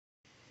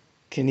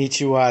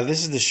Konnichiwa,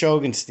 this is the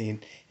Shogunstein,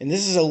 and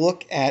this is a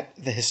look at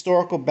the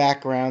historical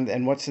background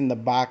and what's in the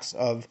box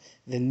of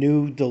the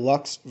new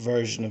deluxe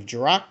version of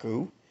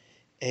Joraku,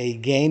 a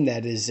game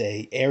that is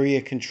a area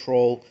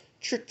control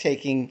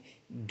trick-taking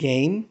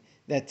game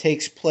that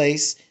takes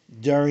place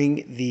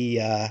during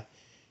the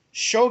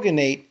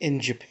shogunate in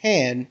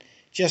Japan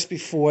just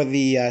before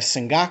the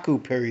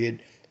Sengoku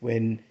period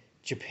when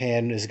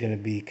Japan is going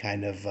to be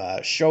kind of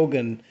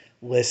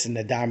shogunless and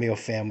the daimyo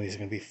families are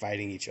going to be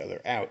fighting each other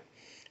out.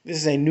 This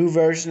is a new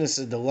version. This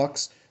is a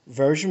deluxe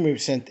version. We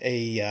sent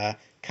a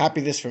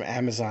copy of this from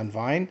Amazon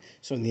Vine.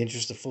 So in the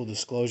interest of full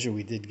disclosure,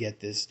 we did get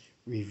this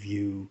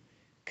review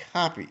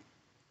copy.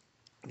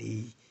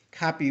 The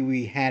copy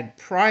we had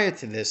prior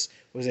to this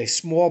was a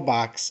small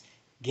box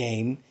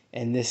game,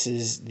 and this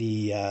is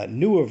the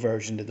newer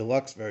version, the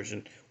deluxe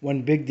version.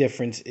 One big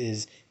difference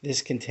is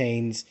this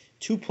contains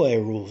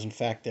two-player rules. In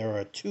fact, there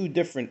are two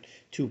different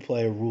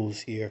two-player rules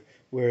here,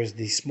 whereas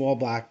the small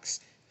box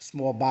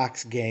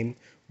game,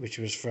 which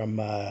was from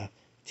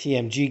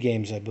TMG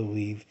Games, I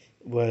believe,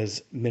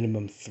 was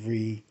minimum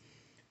 3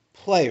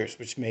 players,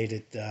 which made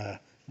it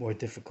more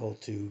difficult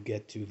to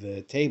get to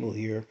the table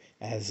here,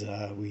 as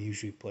we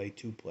usually play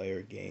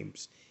two-player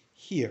games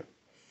here.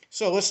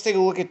 So let's take a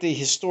look at the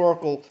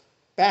historical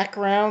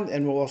background,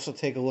 and we'll also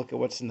take a look at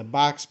what's in the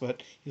box.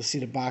 But you'll see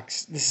the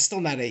box. This is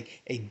still not a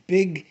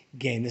big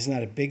game. This is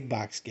not a big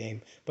box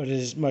game, but it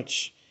is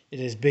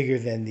bigger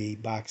than the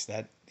box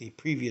that the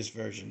previous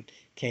version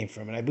came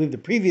from. And I believe the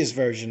previous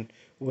version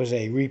was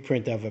a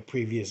reprint of a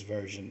previous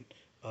version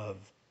of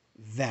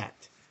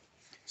that.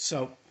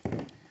 So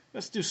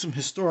let's do some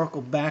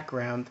historical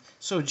background.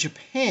 So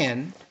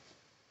Japan,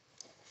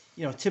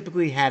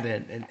 typically had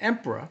an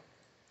emperor,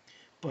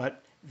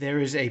 but there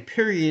is a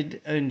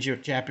period in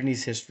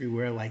Japanese history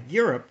where, like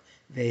Europe,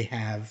 they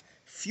have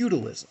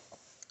feudalism.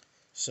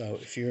 So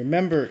if you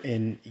remember,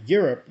 in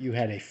Europe, you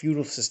had a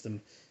feudal system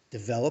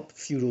develop.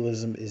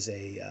 Feudalism is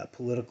a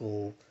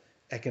political,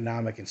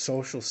 economic, and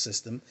social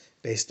system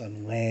based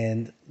on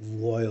land,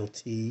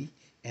 loyalty,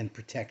 and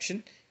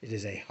protection. It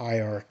is a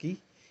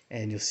hierarchy.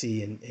 And you'll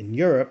see in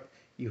Europe,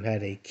 you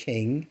had a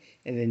king,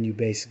 and then you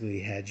basically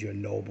had your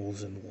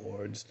nobles and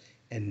lords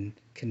and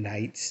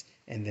knights,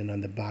 and then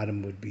on the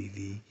bottom would be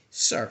the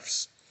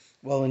serfs.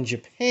 Well, in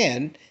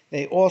Japan,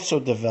 they also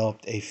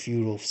developed a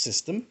feudal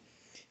system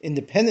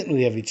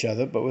independently of each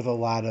other, but with a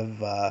lot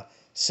of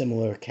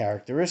similar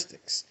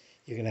characteristics.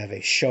 You're going to have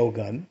a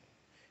shogun,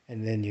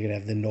 and then you're going to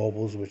have the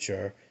nobles, which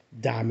are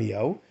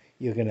daimyo.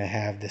 You're going to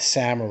have the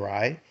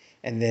samurai,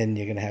 and then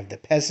you're going to have the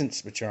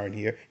peasants, which aren't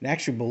here. And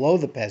actually below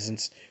the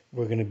peasants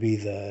were going to be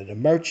the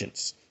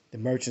merchants. The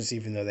merchants,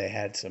 even though they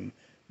had some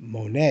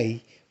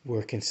money,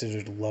 were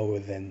considered lower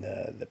than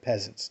the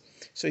peasants.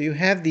 So you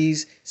have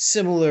these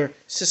similar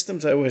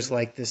systems. I always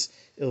like this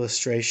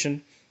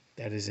illustration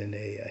that is in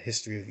a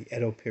history of the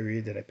Edo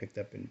period that I picked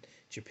up in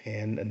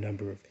Japan a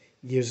number of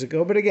years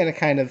ago. But again, it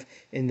kind of,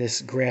 in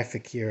this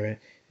graphic here,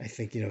 I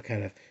think,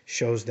 kind of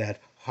shows that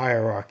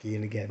hierarchy.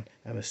 And again,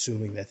 I'm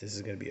assuming that this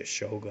is going to be a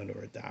shogun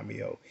or a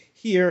daimyo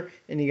here.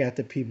 And you got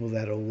the people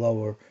that are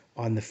lower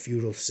on the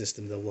feudal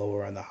system, the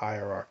lower on the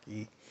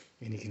hierarchy.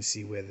 And you can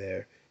see where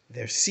they're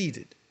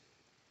seated.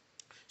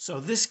 So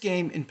this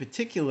game in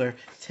particular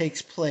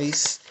takes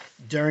place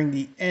during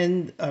the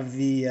end of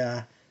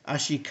the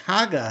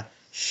Ashikaga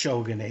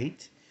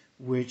Shogunate,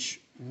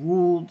 which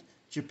ruled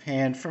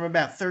Japan from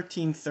about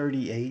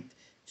 1338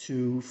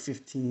 to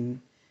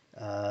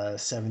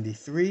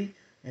 1573,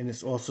 and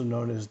it's also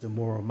known as the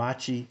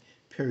Muromachi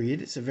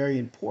period. It's a very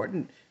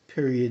important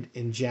period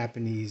in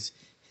Japanese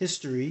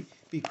history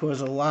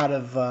because a lot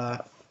of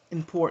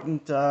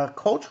important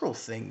cultural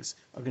things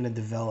are going to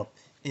develop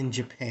in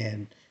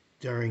Japan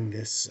during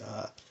this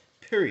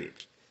period.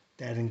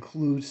 That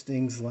includes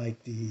things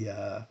like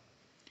the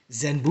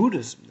Zen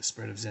Buddhism, the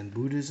spread of Zen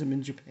Buddhism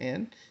in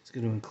Japan. It's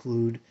going to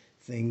include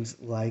things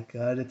like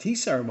the tea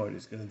ceremony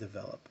is going to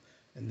develop,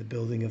 and the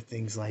building of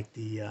things like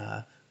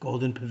the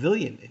Golden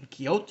Pavilion in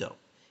Kyoto.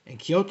 And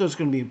Kyoto is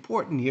going to be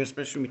important here,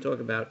 especially when we talk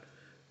about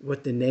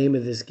what the name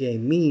of this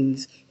game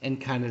means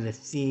and kind of the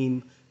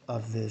theme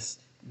of this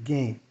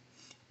game.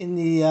 In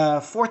the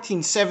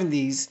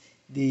 1470s,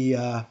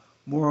 the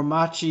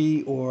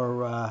Muromachi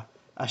or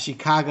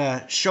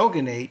Ashikaga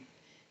Shogunate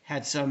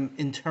had some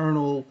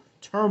internal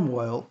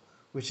turmoil,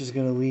 which is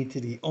going to lead to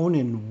the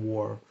Onin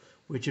War,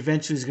 which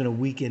eventually is going to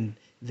weaken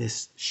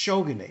this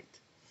shogunate.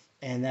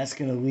 And that's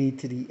going to lead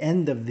to the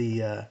end of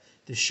the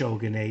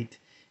shogunate.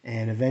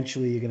 And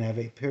eventually you're going to have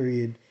a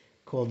period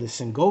called the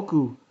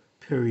Sengoku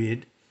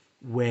period,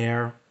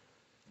 where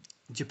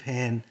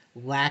Japan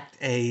lacked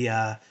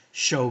a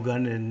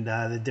shogun, and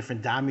the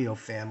different daimyo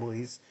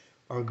families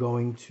are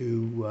going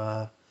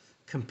to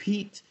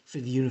compete for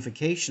the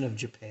unification of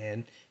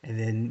Japan, and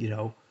then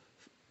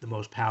the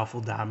most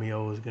powerful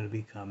daimyo is going to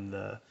become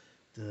the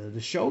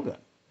shogun,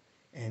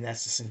 and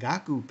that's the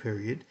Sengoku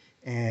period.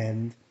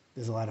 And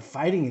there's a lot of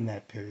fighting in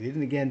that period,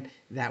 and again,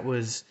 that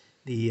was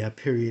the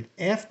period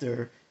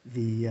after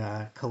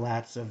the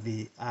collapse of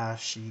the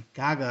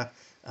Ashikaga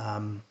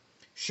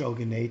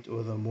Shogunate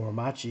or the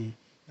Muromachi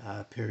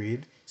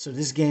period. So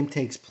this game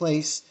takes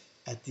place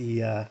at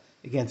the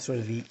again sort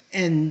of the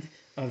end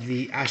of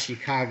the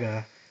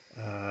Ashikaga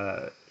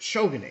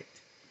Shogunate,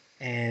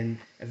 and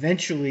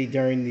eventually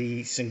during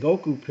the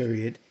Sengoku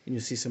period, and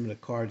you'll see some of the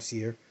cards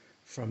here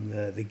from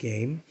the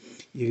game,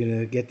 you're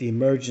gonna get the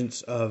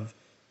emergence of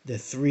the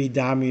three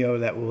daimyo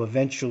that will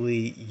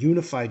eventually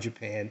unify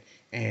Japan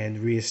and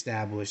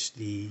reestablish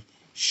the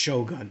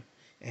shogun.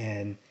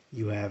 And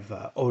you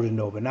have Oda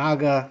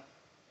Nobunaga,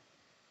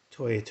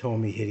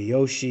 Toyotomi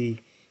Hideyoshi,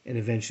 and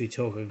eventually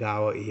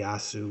Tokugawa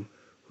Ieyasu,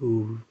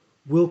 who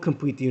will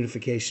complete the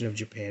unification of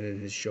Japan,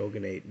 and his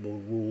shogunate will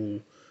rule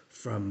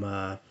from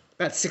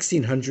about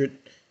 1600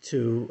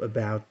 to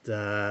about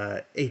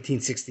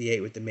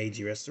 1868 with the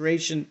Meiji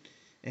Restoration,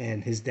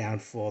 and his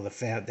downfall,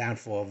 the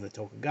downfall of the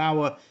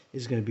Tokugawa,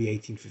 is going to be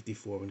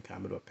 1854 when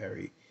Commodore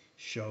Perry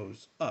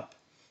shows up.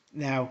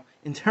 Now,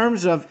 in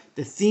terms of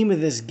the theme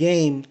of this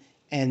game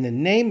and the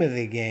name of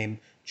the game,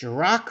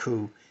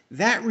 Joraku,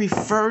 that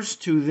refers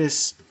to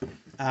this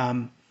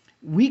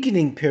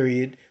weakening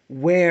period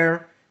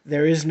where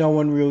there is no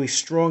one really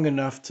strong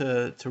enough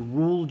to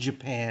rule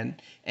Japan,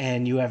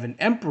 and you have an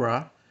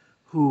emperor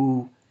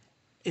who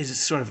is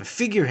sort of a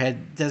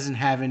figurehead, doesn't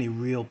have any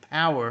real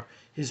power.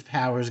 His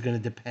power is going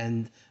to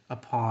depend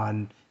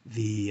upon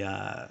the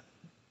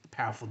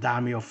powerful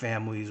daimyo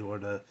families or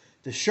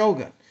the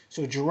shogun.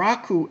 So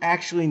Joraku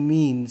actually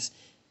means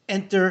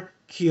enter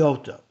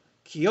Kyoto.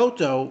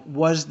 Kyoto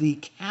was the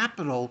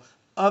capital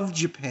of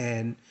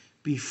Japan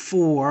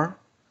before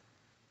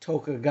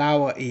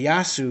Tokugawa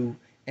Ieyasu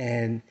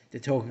and the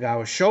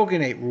Tokugawa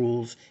Shogunate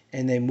rules,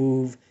 and they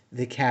move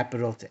the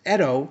capital to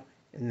Edo,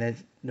 and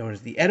that's known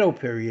as the Edo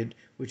period,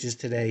 which is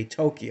today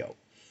Tokyo.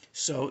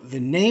 So the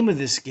name of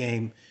this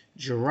game,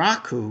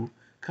 Joraku,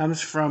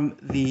 comes from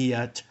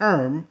the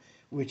term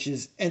which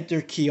is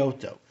enter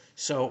Kyoto.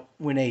 So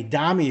when a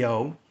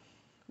daimyo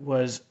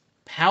was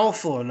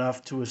powerful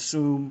enough to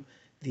assume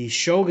the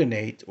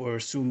shogunate or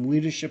assume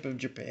leadership of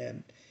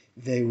Japan,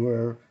 they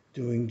were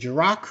doing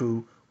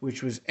Joraku,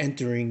 which was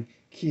entering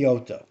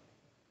Kyoto.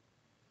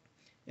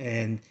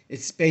 And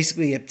it's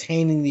basically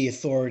obtaining the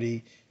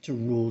authority to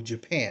rule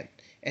Japan.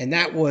 And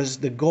that was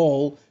the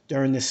goal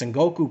during the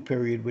Sengoku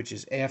period, which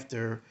is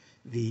after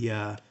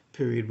the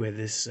period where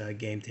this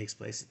game takes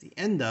place at the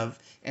end of.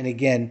 And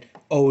again,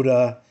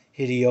 Oda,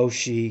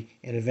 Hideyoshi,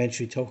 and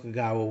eventually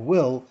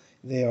Tokugawa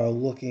they are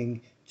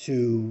looking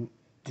to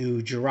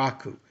do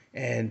Joraku.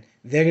 And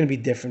they're going to be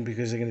different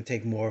because they're going to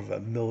take more of a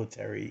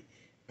military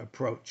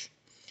approach.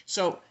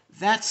 So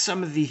that's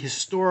some of the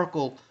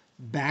historical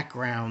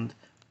background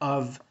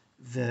of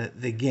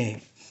the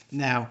game.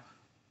 Now,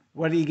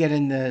 what do you get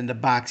in the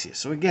box here?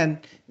 So again,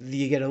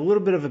 you get a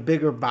little bit of a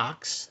bigger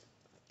box.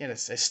 Again,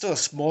 it's still a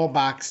small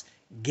box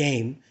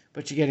game,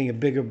 but you're getting a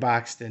bigger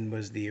box than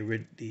was the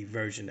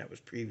version that was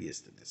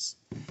previous to this.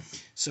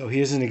 So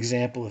here's an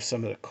example of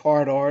some of the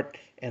card art,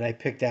 and I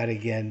picked out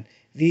again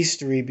these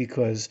three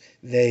because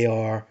they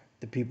are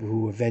the people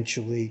who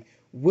eventually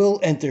will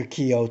enter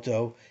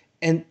Kyoto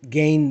and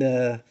gain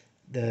the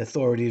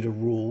authority to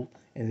rule,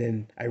 and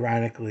then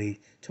ironically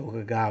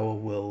Tokugawa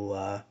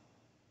will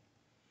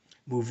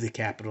move the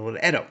capital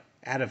to Edo,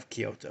 out of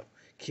Kyoto.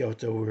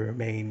 Kyoto will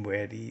remain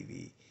where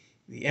the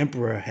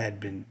emperor had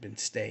been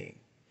staying.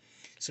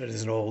 So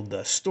there's an old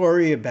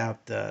story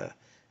about the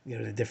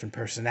different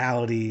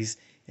personalities,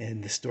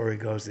 and the story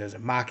goes there's a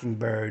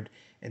mockingbird,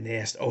 and they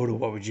asked Oda,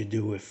 what would you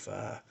do if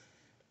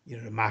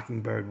the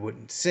mockingbird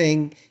wouldn't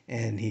sing?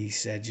 And he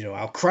said,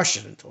 I'll crush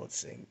it until it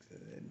sings.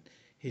 And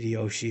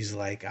Hideyoshi's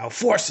like, I'll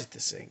force it to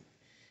sing.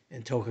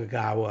 And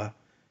Tokugawa,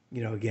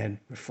 again,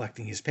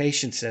 reflecting his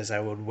patience, says, I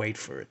would wait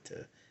for it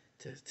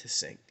to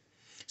sing.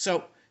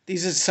 So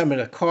these are some of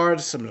the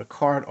cards, some of the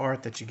card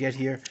art that you get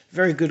here.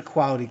 Very good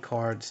quality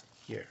cards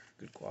here.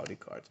 Good quality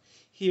cards.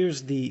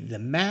 Here's the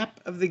map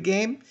of the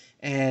game,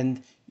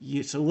 and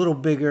it's a little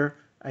bigger,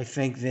 I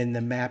think, than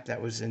the map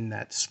that was in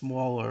that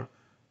smaller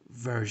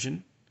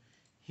version.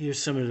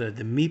 Here's some of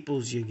the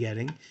meeples you're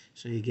getting.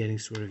 So you're getting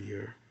sort of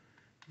your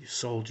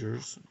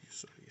soldiers,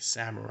 your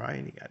samurai,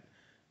 and you got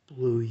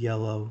blue,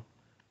 yellow.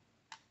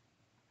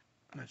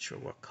 I'm not sure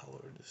what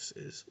color this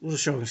is. Little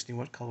Shogunstein,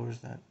 what color is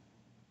that?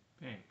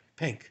 Pink.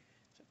 Pink.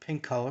 It's a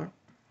pink color.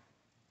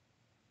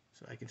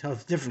 So I can tell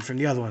it's different from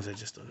the other ones. I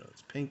just don't know.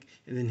 It's pink,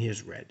 and then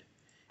here's red.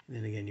 And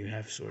then again, you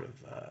have sort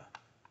of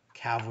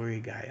cavalry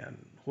guy on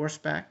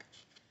horseback.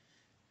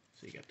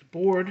 So you got the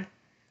board.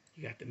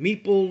 You got the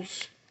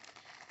meeples.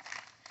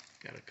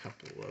 Got a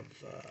couple of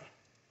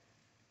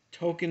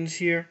tokens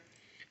here.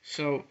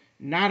 So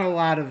not a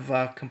lot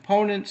of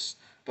components,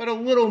 but a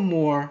little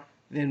more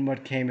than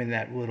what came in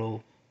that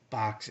little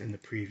box in the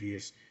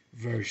previous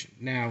version.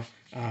 Now,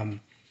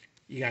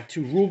 you got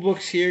two rule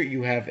books here.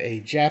 You have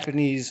a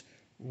Japanese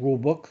rule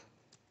book.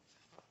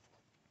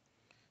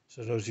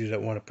 So those of you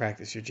that want to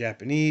practice your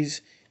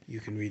Japanese, you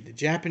can read the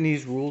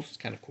Japanese rules. It's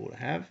kind of cool to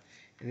have.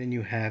 And then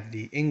you have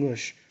the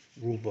English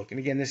rule book. And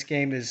again, this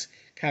game is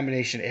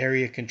combination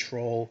area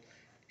control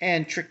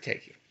and trick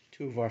taking,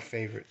 two of our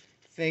favorite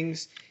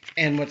things.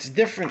 And what's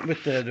different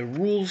with the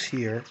rules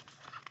here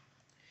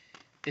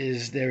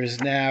is there is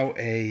now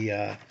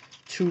a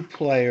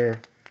two-player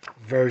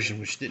version,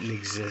 which didn't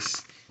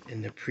exist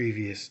in the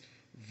previous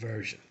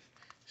version.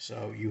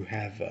 So you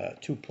have a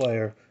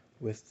two-player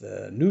with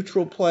the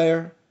neutral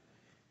player,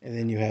 and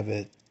then you have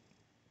a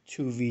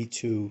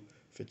 2v2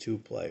 for two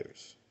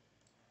players.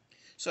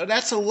 So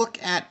that's a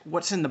look at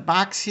what's in the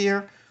box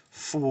here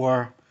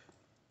for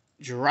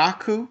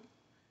Joraku,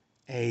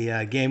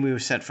 a game we were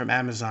sent from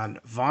Amazon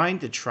Vine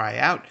to try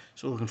out.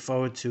 So we're looking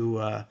forward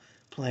to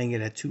playing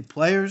it at two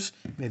players.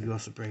 Maybe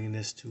also bringing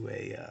this to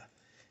a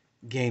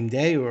game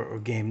day or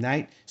game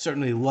night.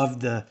 Certainly love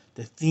the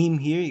theme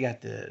here. You got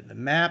the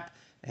map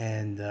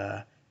and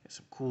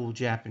some cool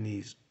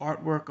Japanese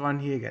artwork on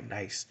here. You got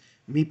nice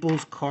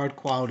meeples. Card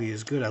quality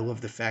is good. I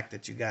love the fact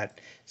that you got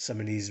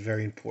some of these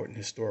very important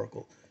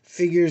historical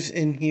figures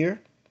in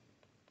here.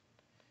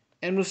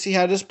 And we'll see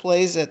how this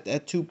plays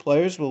at two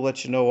players. We'll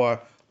let you know our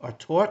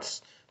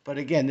thoughts. But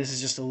again, this is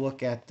just a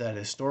look at the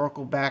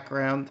historical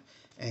background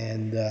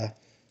and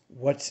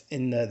what's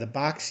in the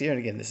box here. And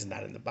again, this is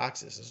not in the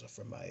box. This is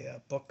from my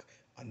book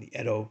on the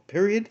Edo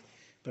period.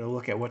 But a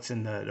look at what's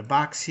in the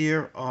box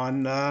here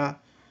on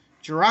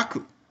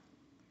Joraku.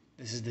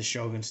 This is the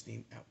Shogun's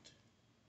theme out.